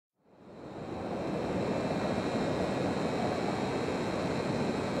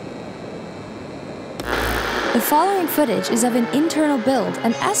The following footage is of an internal build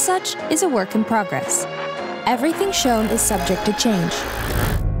and as such is a work in progress. Everything shown is subject to change.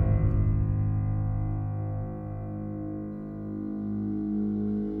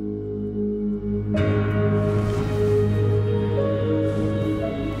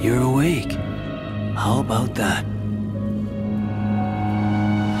 You're awake. How about that?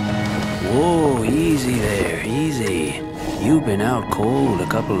 Whoa, easy there, easy. You've been out cold a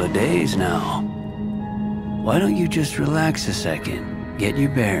couple of days now. Why don't you just relax a second, get your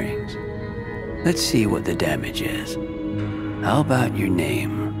bearings. Let's see what the damage is. How about your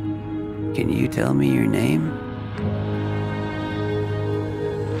name? Can you tell me your name?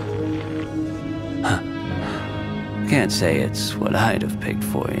 Huh. Can't say it's what I'd have picked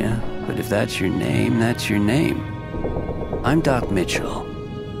for you, but if that's your name, that's your name. I'm Doc Mitchell.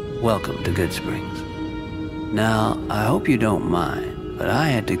 Welcome to Goodsprings. Now, I hope you don't mind, but I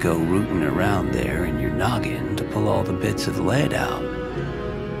had to go rooting around there in your noggin to pull all the bits of lead out.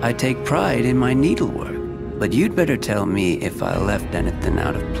 I take pride in my needlework, but you'd better tell me if I left anything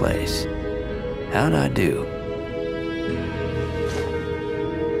out of place. How'd I do?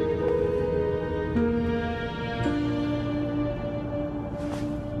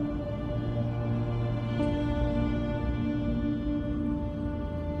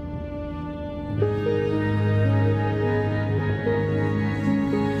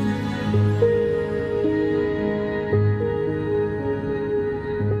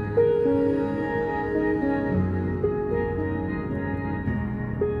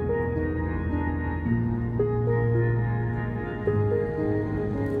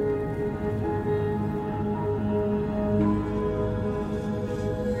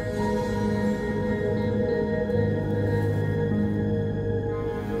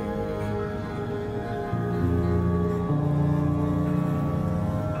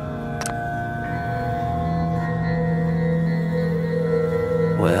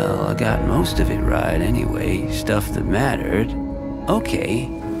 Well, I got most of it right anyway, stuff that mattered. Okay,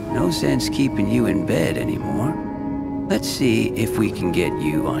 no sense keeping you in bed anymore. Let's see if we can get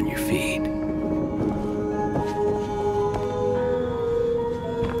you on your feet.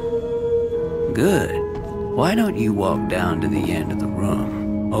 Good. Why don't you walk down to the end of the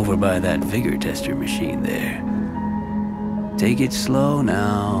room, over by that vigor tester machine there. Take it slow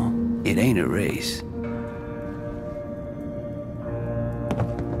now. It ain't a race.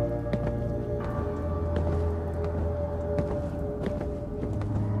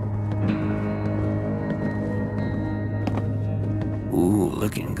 Ooh,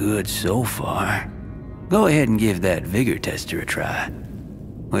 looking good so far. Go ahead and give that vigor tester a try.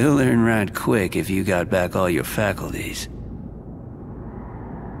 We'll learn right quick if you got back all your faculties.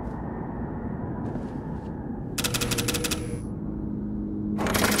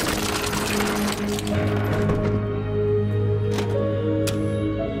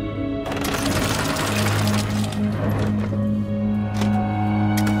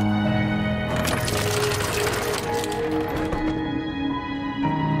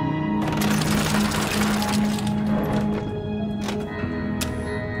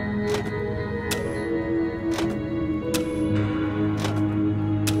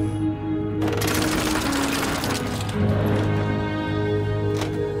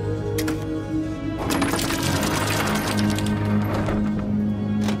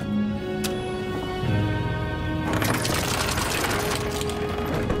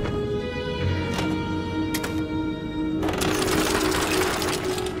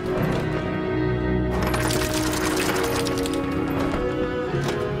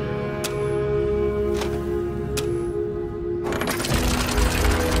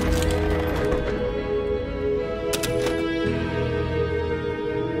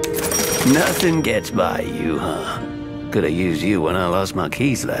 Nothing gets by you, huh? Could have used you when I lost my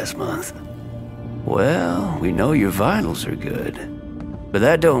keys last month. Well, we know your vitals are good. But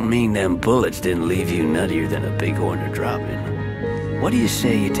that don't mean them bullets didn't leave you nuttier than a bighorn to dropping. What do you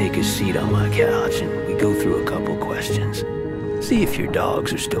say you take a seat on my couch and we go through a couple questions? See if your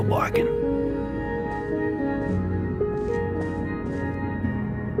dogs are still barking.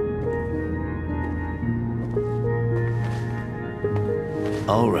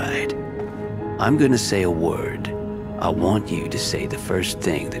 All right. I'm gonna say a word. I want you to say the first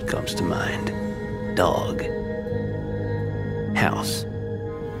thing that comes to mind. Dog. House.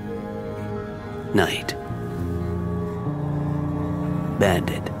 Night.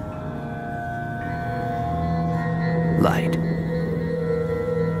 Bandit. Light.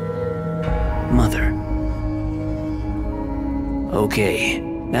 Mother. Okay,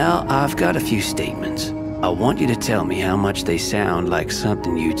 now I've got a few statements. I want you to tell me how much they sound like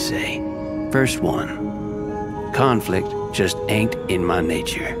something you'd say. First one. Conflict just ain't in my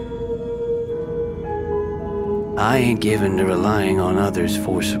nature. I ain't given to relying on others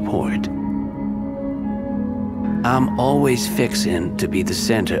for support. I'm always fixin' to be the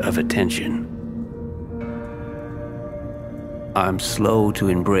center of attention. I'm slow to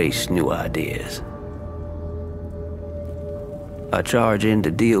embrace new ideas. I charge in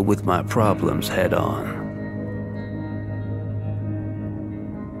to deal with my problems head on.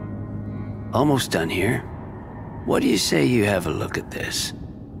 Almost done here. What do you say you have a look at this?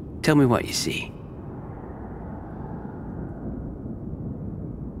 Tell me what you see.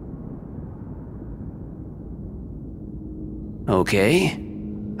 Okay,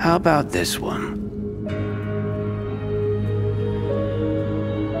 how about this one?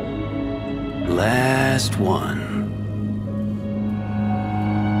 Last one.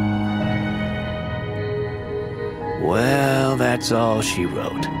 Well, that's all she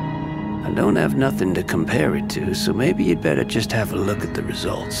wrote. I don't have nothing to compare it to, so maybe you'd better just have a look at the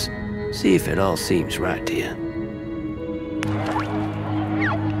results. See if it all seems right to you.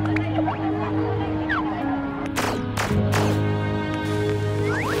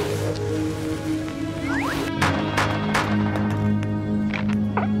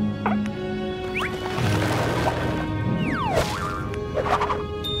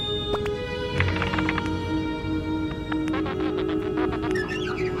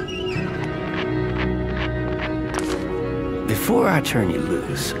 Before I turn you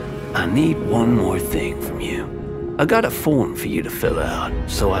loose, I need one more thing from you. I got a form for you to fill out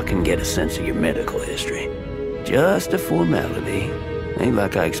so I can get a sense of your medical history. Just a formality. Ain't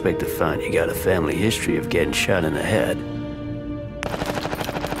like I expect to find you got a family history of getting shot in the head.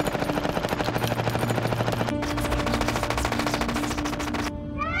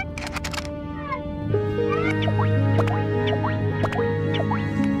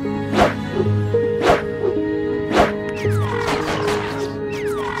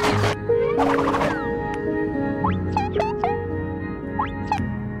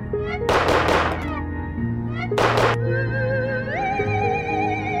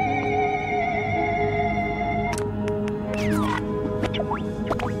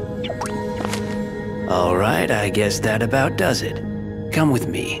 All right, I guess that about does it. Come with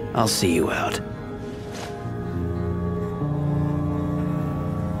me, I'll see you out.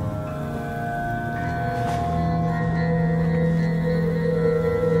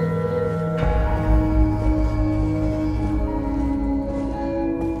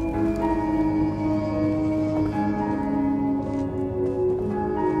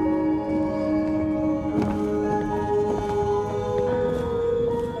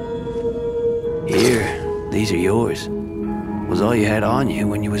 These are yours. Was all you had on you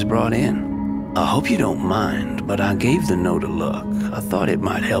when you was brought in. I hope you don't mind, but I gave the note a look. I thought it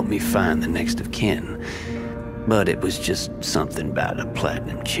might help me find the next of kin. But it was just something about a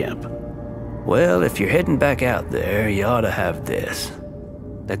platinum chimp. Well, if you're heading back out there, you ought to have this.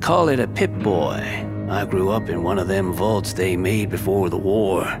 They call it a Pip-Boy. I grew up in one of them vaults they made before the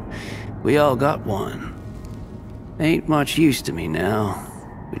war. We all got one. Ain't much use to me now,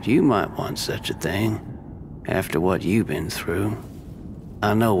 but you might want such a thing. After what you've been through,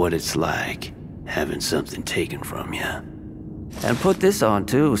 I know what it's like, having something taken from you. And put this on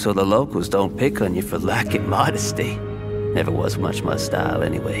too, so the locals don't pick on you for lacking modesty. Never was much my style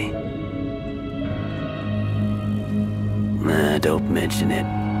anyway. Nah, don't mention it.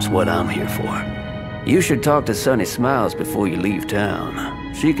 It's what I'm here for. You should talk to Sunny Smiles before you leave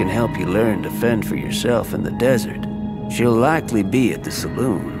town. She can help you learn to fend for yourself in the desert. She'll likely be at the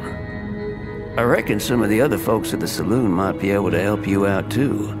saloon. I reckon some of the other folks at the saloon might be able to help you out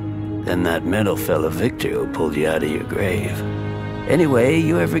too. Then that metal fella Victor will pull you out of your grave. Anyway,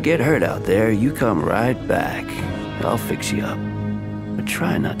 you ever get hurt out there, you come right back. I'll fix you up. But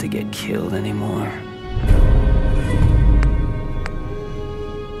try not to get killed anymore.